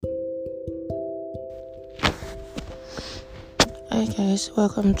Hi guys,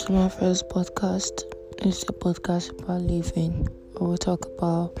 welcome to my first podcast. It's a podcast about living. I will talk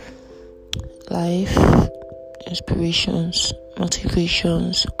about life, inspirations,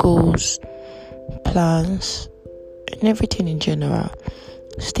 motivations, goals, plans, and everything in general.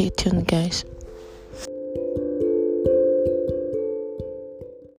 Stay tuned, guys.